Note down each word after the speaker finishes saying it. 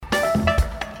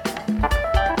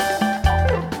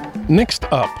Next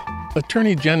up,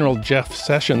 Attorney General Jeff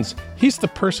Sessions. He's the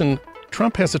person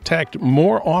Trump has attacked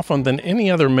more often than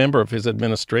any other member of his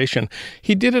administration.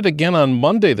 He did it again on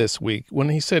Monday this week when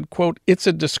he said, quote, "It's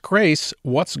a disgrace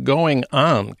what's going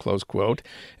on," close quote.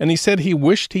 And he said he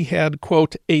wished he had,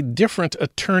 quote, "a different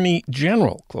attorney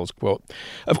general," close quote.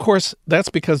 Of course, that's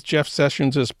because Jeff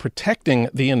Sessions is protecting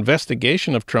the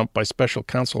investigation of Trump by special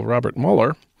counsel Robert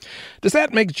Mueller. Does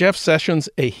that make Jeff Sessions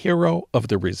a hero of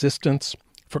the resistance?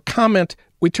 For comment,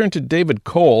 we turn to David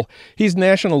Cole. He's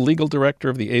National Legal Director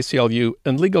of the ACLU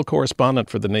and legal correspondent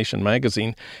for The Nation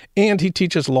magazine, and he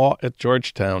teaches law at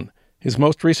Georgetown. His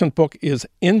most recent book is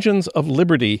Engines of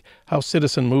Liberty: How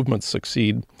Citizen Movements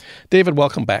Succeed. David,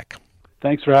 welcome back.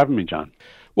 Thanks for having me, John.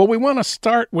 Well, we want to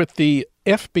start with the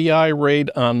FBI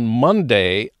raid on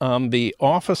Monday on the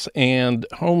office and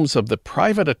homes of the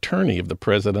private attorney of the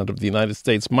President of the United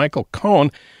States, Michael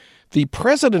Cohen. The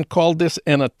president called this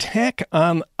an attack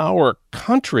on our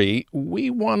country. We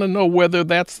want to know whether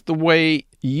that's the way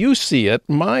you see it.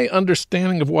 My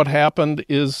understanding of what happened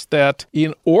is that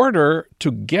in order to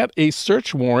get a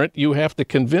search warrant, you have to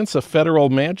convince a federal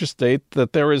magistrate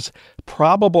that there is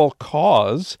probable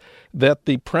cause that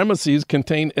the premises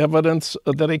contain evidence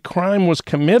that a crime was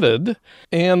committed,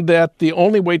 and that the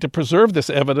only way to preserve this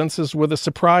evidence is with a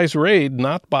surprise raid,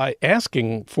 not by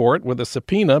asking for it with a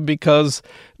subpoena, because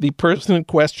the person in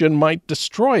question might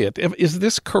destroy it. Is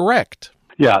this correct?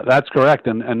 Yeah, that's correct.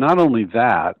 And not only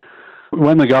that,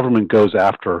 when the government goes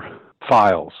after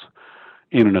files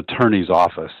in an attorney's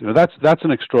office, that's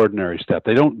an extraordinary step.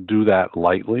 They don't do that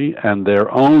lightly, and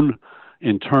their own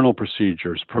internal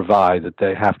procedures provide that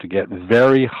they have to get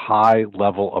very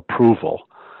high-level approval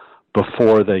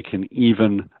before they can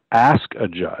even ask a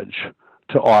judge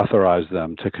to authorize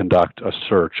them to conduct a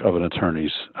search of an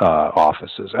attorney's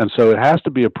offices. And so it has to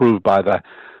be approved by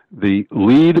the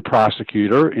lead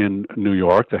prosecutor in New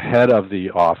York, the head of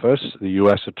the office, the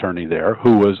U.S. attorney there,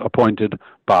 who was appointed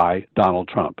by Donald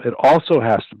Trump. It also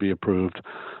has to be approved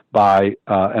by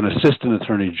an assistant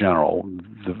attorney general,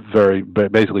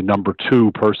 basically number two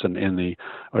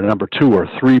or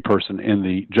three person in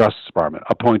the Justice Department,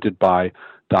 appointed by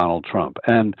Donald Trump.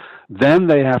 And then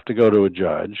they have to go to a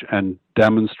judge and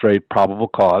demonstrate probable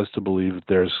cause to believe that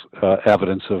there's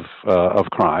evidence of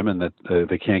crime and that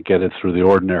they can't get it through the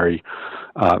ordinary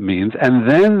means. And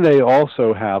then they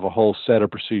also have a whole set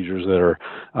of procedures that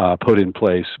are put in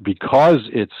place because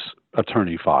it's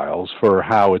attorney files for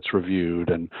how it's reviewed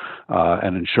and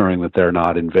ensuring that they're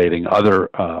not invading other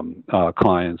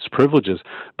clients' privileges.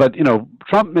 But,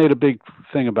 Trump made a big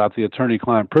thing about the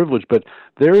attorney-client privilege, but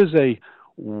there is a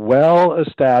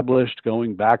well-established,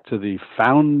 going back to the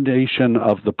foundation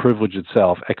of the privilege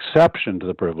itself, exception to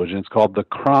the privilege, and it's called the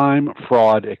crime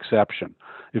fraud exception.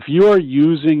 If you are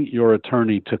using your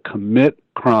attorney to commit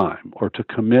crime or to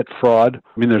commit fraud,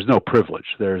 there's no privilege.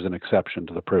 There's an exception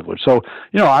to the privilege. So,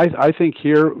 I think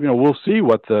here, we'll see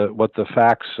what the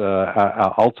facts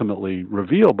ultimately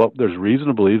reveal, but there's reason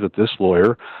to believe that this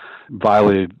lawyer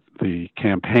violated the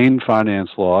campaign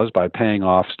finance laws by paying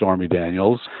off Stormy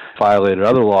Daniels, violated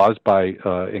other laws by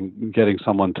getting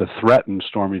someone to threaten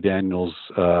Stormy Daniels'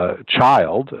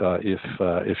 child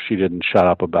if she didn't shut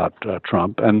up about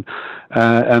Trump, and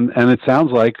it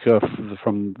sounds like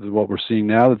from what we're seeing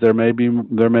now that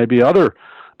there may be other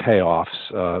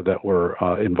payoffs that were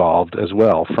involved as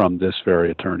well from this very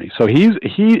attorney. So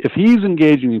if he's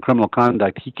engaging in criminal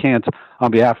conduct, he can't, on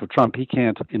behalf of Trump, he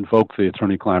can't invoke the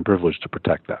attorney-client privilege to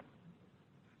protect that.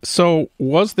 So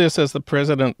was this, as the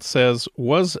president says,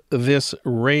 was this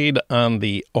raid on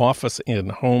the office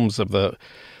and homes of the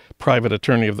private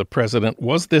attorney of the president,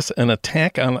 was this an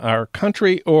attack on our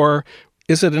country, or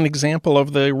is it an example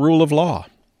of the rule of law?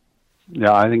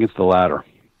 Yeah, I think it's the latter.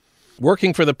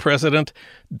 Working for the president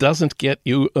doesn't get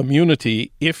you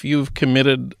immunity if you've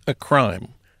committed a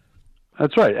crime.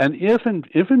 That's right. And if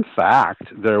in fact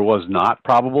there was not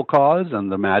probable cause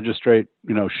and the magistrate,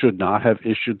 should not have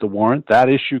issued the warrant, that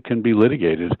issue can be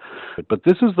litigated. But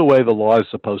this is the way the law is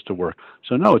supposed to work.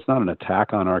 So no, it's not an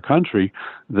attack on our country.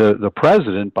 The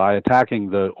president, by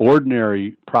attacking the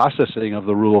ordinary processing of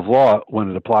the rule of law when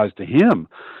it applies to him,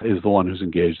 is the one who's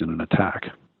engaged in an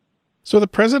attack. So the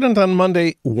president on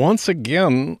Monday once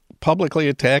again publicly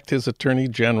attacked his attorney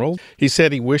general. He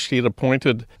said he wished he had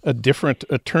appointed a different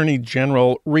attorney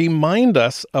general. Remind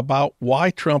us about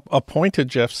why Trump appointed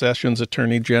Jeff Sessions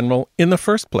attorney general in the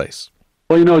first place.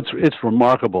 Well, it's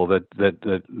remarkable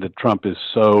that Trump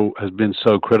has been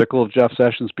so critical of Jeff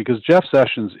Sessions, because Jeff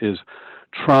Sessions is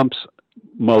Trump's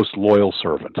most loyal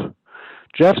servant.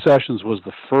 Jeff Sessions was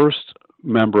the first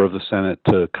member of the Senate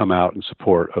to come out in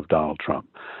support of Donald Trump.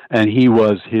 And he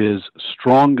was his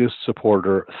strongest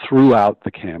supporter throughout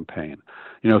the campaign.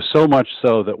 So much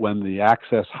so that when the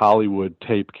Access Hollywood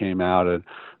tape came out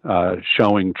and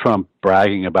showing Trump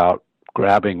bragging about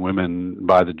grabbing women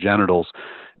by the genitals,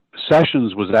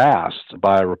 Sessions was asked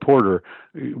by a reporter,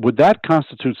 would that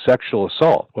constitute sexual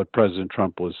assault, what President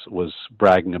Trump was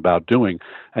bragging about doing?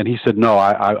 And he said, no,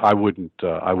 I wouldn't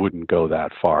go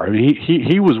that far. I mean,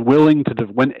 he was willing to,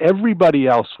 when everybody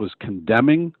else was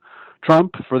condemning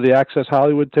Trump for the Access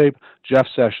Hollywood tape, Jeff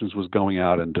Sessions was going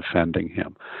out and defending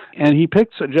him. And he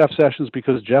picked Jeff Sessions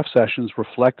because Jeff Sessions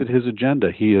reflected his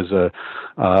agenda. He is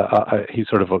he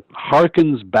sort of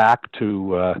harkens back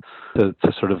to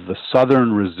sort of the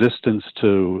Southern resistance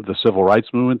to the civil rights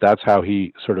movement. That's how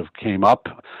he sort of came up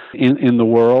in the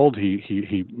world.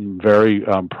 He very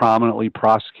prominently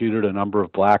prosecuted a number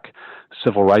of black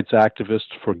civil rights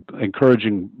activists for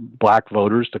encouraging black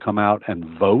voters to come out and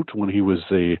vote when he was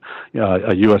a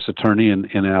U.S. attorney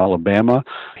in Alabama.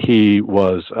 He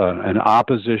was an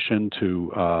opposition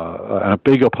to a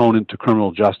big opponent to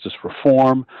criminal justice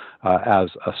reform as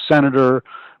a senator.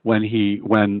 When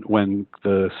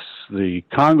the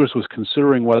Congress was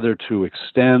considering whether to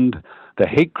extend the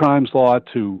hate crimes law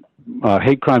to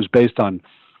hate crimes based on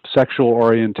sexual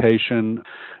orientation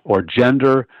or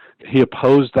gender, he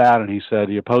opposed that, and he said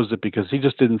he opposed it because he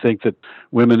just didn't think that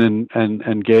women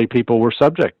and gay people were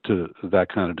subject to that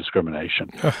kind of discrimination.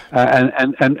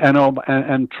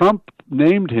 and Trump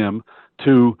named him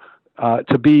to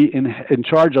be in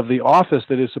charge of the office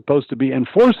that is supposed to be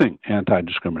enforcing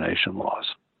anti-discrimination laws.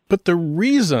 But the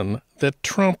reason that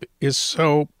Trump is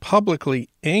so publicly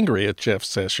angry at Jeff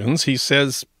Sessions, he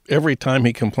says every time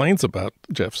he complains about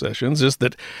Jeff Sessions, is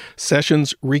that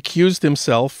Sessions recused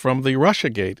himself from the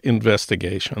Russiagate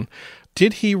investigation.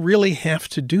 Did he really have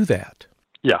to do that?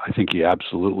 Yeah, I think he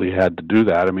absolutely had to do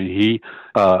that. I mean, he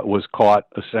was caught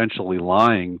essentially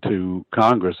lying to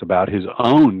Congress about his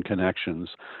own connections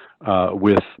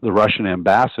with the Russian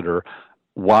ambassador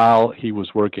while he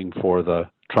was working for the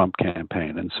Trump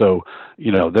campaign. And so,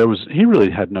 he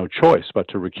really had no choice but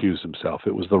to recuse himself.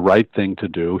 It was the right thing to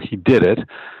do. He did it.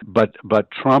 But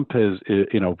Trump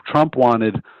Trump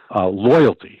wanted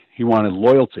loyalty. He wanted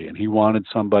loyalty, and he wanted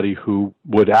somebody who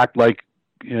would act like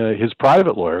his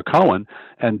private lawyer, Cohen,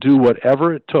 and do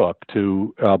whatever it took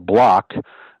to block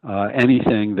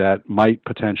anything that might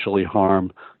potentially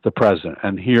harm the president.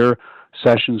 And here,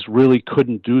 Sessions really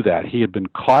couldn't do that. He had been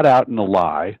caught out in a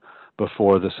lie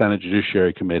before the Senate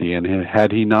Judiciary Committee, and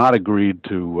had he not agreed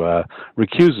to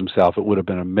recuse himself, it would have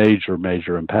been a major,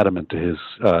 major impediment to his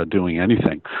doing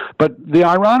anything. But the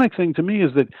ironic thing to me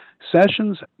is that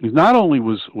Sessions not only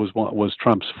was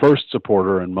Trump's first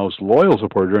supporter and most loyal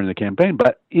supporter during the campaign,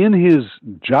 but in his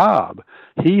job,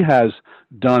 he has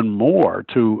done more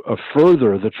to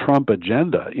further the Trump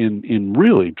agenda in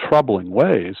really troubling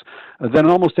ways than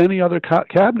almost any other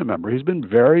cabinet member. He's been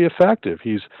very effective.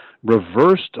 He's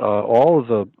reversed all of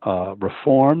the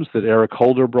reforms that Eric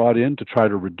Holder brought in to try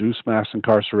to reduce mass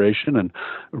incarceration, and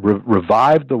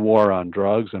revived the war on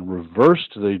drugs, and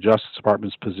reversed the Justice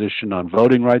Department's position on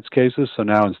voting rights cases. So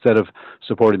now, instead of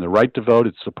supporting the right to vote,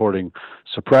 it's supporting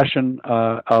suppression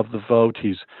of the vote.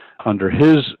 He's, under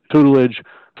his tutelage,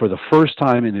 for the first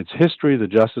time in its history, the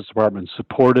Justice Department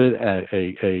supported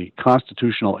a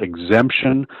constitutional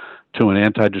exemption to an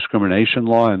anti-discrimination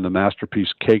law in the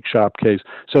Masterpiece Cake Shop case.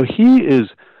 So he is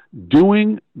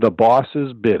doing the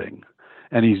boss's bidding,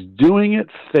 and he's doing it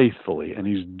faithfully, and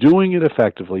he's doing it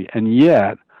effectively, and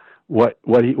yet what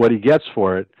he gets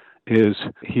for it is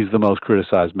he's the most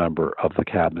criticized member of the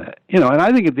cabinet. And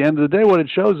I think at the end of the day, what it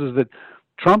shows is that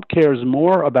Trump cares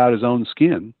more about his own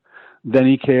skin than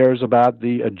he cares about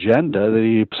the agenda that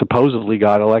he supposedly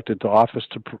got elected to office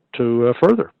to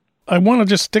further. I want to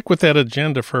just stick with that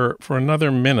agenda for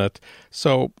another minute.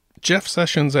 So Jeff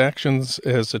Sessions' actions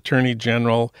as Attorney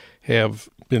General have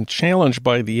been challenged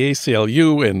by the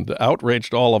ACLU and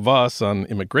outraged all of us on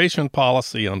immigration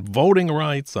policy, on voting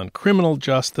rights, on criminal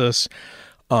justice,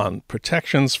 on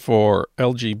protections for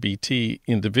LGBT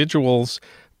individuals.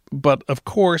 But of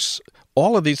course,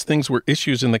 all of these things were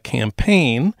issues in the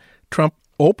campaign. Trump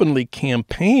openly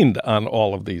campaigned on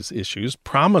all of these issues,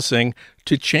 promising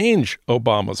to change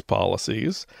Obama's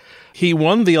policies. He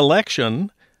won the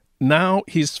election. Now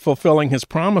he's fulfilling his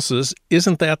promises.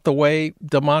 Isn't that the way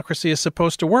democracy is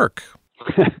supposed to work?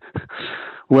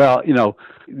 Well,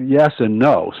 yes and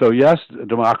no. So yes,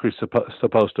 democracy is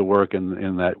supposed to work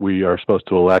in that we are supposed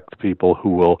to elect people who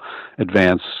will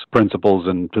advance principles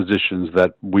and positions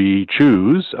that we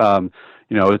choose.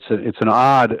 it's an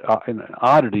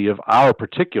oddity of our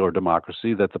particular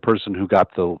democracy that the person who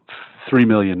got the 3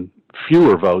 million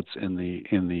fewer votes in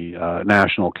the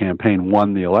national campaign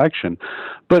won the election.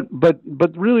 But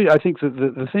really, I think that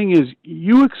the thing is,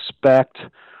 you expect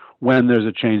when there's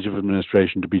a change of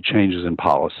administration to be changes in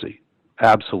policy.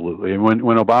 Absolutely. And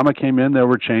when Obama came in, there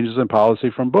were changes in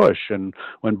policy from Bush. And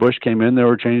when Bush came in, there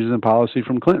were changes in policy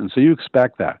from Clinton. So you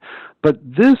expect that. But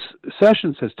this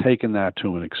Sessions has taken that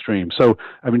to an extreme. So,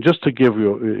 just to give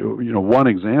you one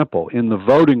example, in the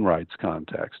voting rights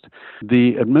context,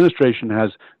 the administration has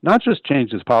not just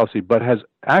changed its policy, but has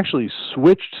actually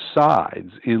switched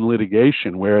sides in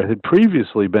litigation where it had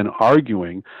previously been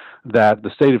arguing that the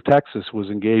state of Texas was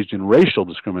engaged in racial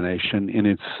discrimination in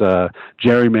its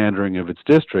gerrymandering of its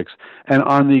districts, and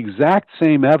on the exact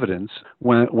same evidence,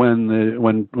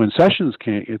 when Sessions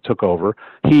took over,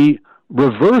 he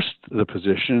reversed the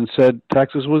position and said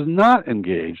Texas was not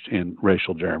engaged in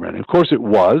racial gerrymandering. Of course, it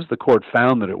was. The court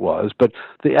found that it was, but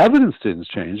the evidence didn't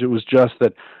change. It was just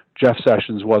that Jeff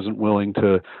Sessions wasn't willing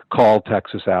to call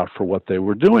Texas out for what they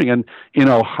were doing. And in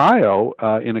Ohio,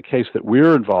 in a case that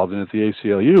we're involved in at the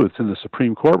ACLU, it's in the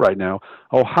Supreme Court right now,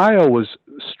 Ohio was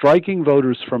striking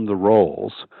voters from the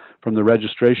rolls, from the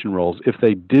registration rolls, if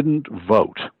they didn't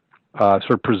vote.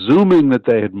 Sort of presuming that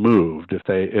they had moved if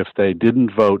they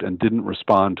didn't vote and didn't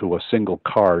respond to a single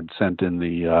card sent in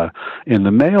the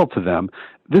mail to them.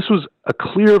 This was a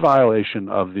clear violation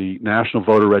of the National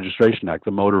Voter Registration Act,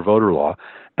 the Motor Voter Law,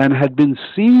 and had been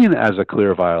seen as a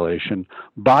clear violation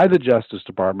by the Justice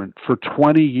Department for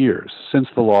 20 years since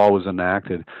the law was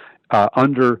enacted,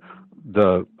 under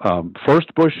the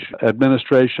first Bush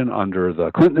administration, under the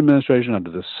Clinton administration,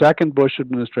 under the second Bush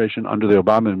administration, under the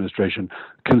Obama administration,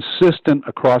 consistent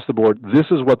across the board. This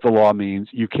is what the law means.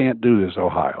 You can't do this,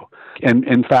 Ohio. And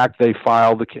in fact, they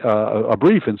filed a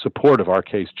brief in support of our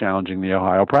case challenging the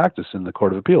Ohio practice in the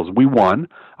Court of Appeals. We won.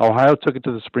 Ohio took it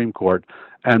to the Supreme Court,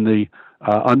 and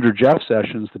under Jeff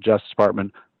Sessions, the Justice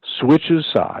Department switches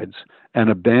sides and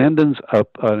abandons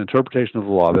an interpretation of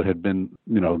the law that had been,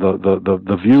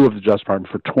 the view of the Justice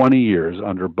Department for 20 years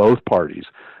under both parties,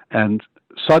 and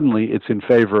suddenly it's in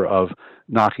favor of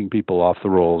knocking people off the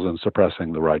rolls and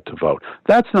suppressing the right to vote.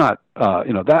 That's not,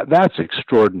 that's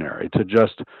extraordinary to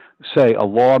just say a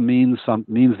law means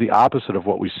the opposite of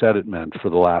what we said it meant for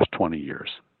the last 20 years.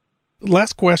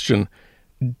 Last question.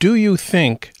 Do you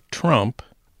think Trump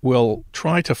will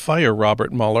try to fire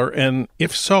Robert Mueller? And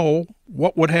if so,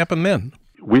 what would happen then?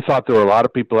 We thought there were a lot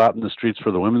of people out in the streets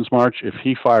for the Women's March. If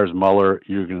he fires Mueller,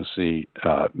 you're going to see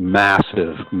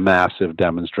massive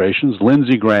demonstrations.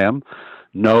 Lindsey Graham,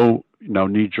 no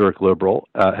knee-jerk liberal,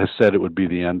 has said it would be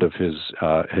the end of his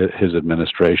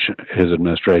administration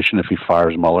if he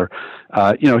fires Mueller.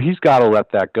 He's got to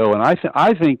let that go. And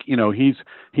I think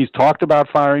he's talked about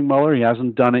firing Mueller. He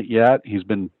hasn't done it yet. He's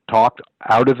been talked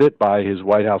out of it by his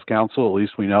White House counsel, at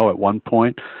least we know at one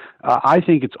point. I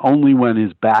think it's only when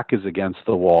his back is against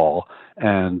the wall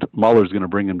and Mueller's going to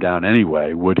bring him down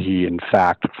anyway would he, in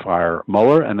fact, fire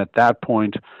Mueller. And at that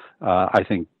point, I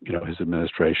think his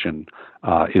administration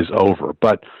is over.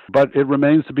 But it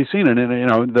remains to be seen.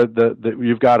 And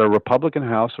you've got a Republican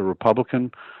House, a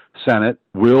Republican Senate.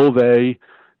 Will they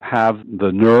have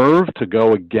the nerve to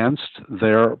go against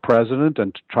their president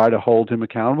and to try to hold him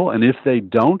accountable? And if they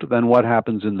don't, then what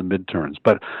happens in the midterms?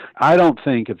 But I don't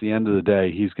think at the end of the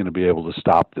day he's going to be able to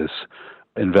stop this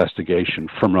investigation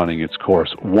from running its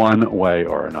course one way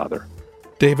or another.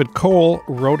 David Cole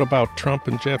wrote about Trump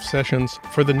and Jeff Sessions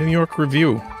for the New York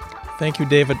Review. Thank you,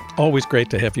 David. Always great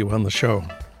to have you on the show.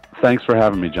 Thanks for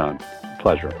having me, John.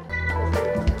 Pleasure.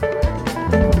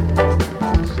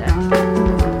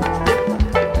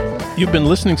 You've been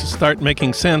listening to Start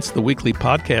Making Sense, the weekly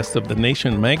podcast of The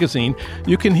Nation magazine.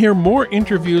 You can hear more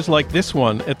interviews like this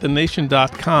one at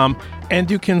thenation.com,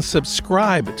 and you can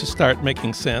subscribe to Start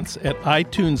Making Sense at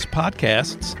iTunes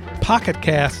Podcasts, Pocket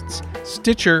Casts,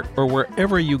 Stitcher, or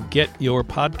wherever you get your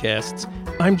podcasts.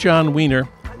 I'm John Wiener.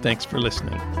 Thanks for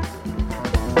listening.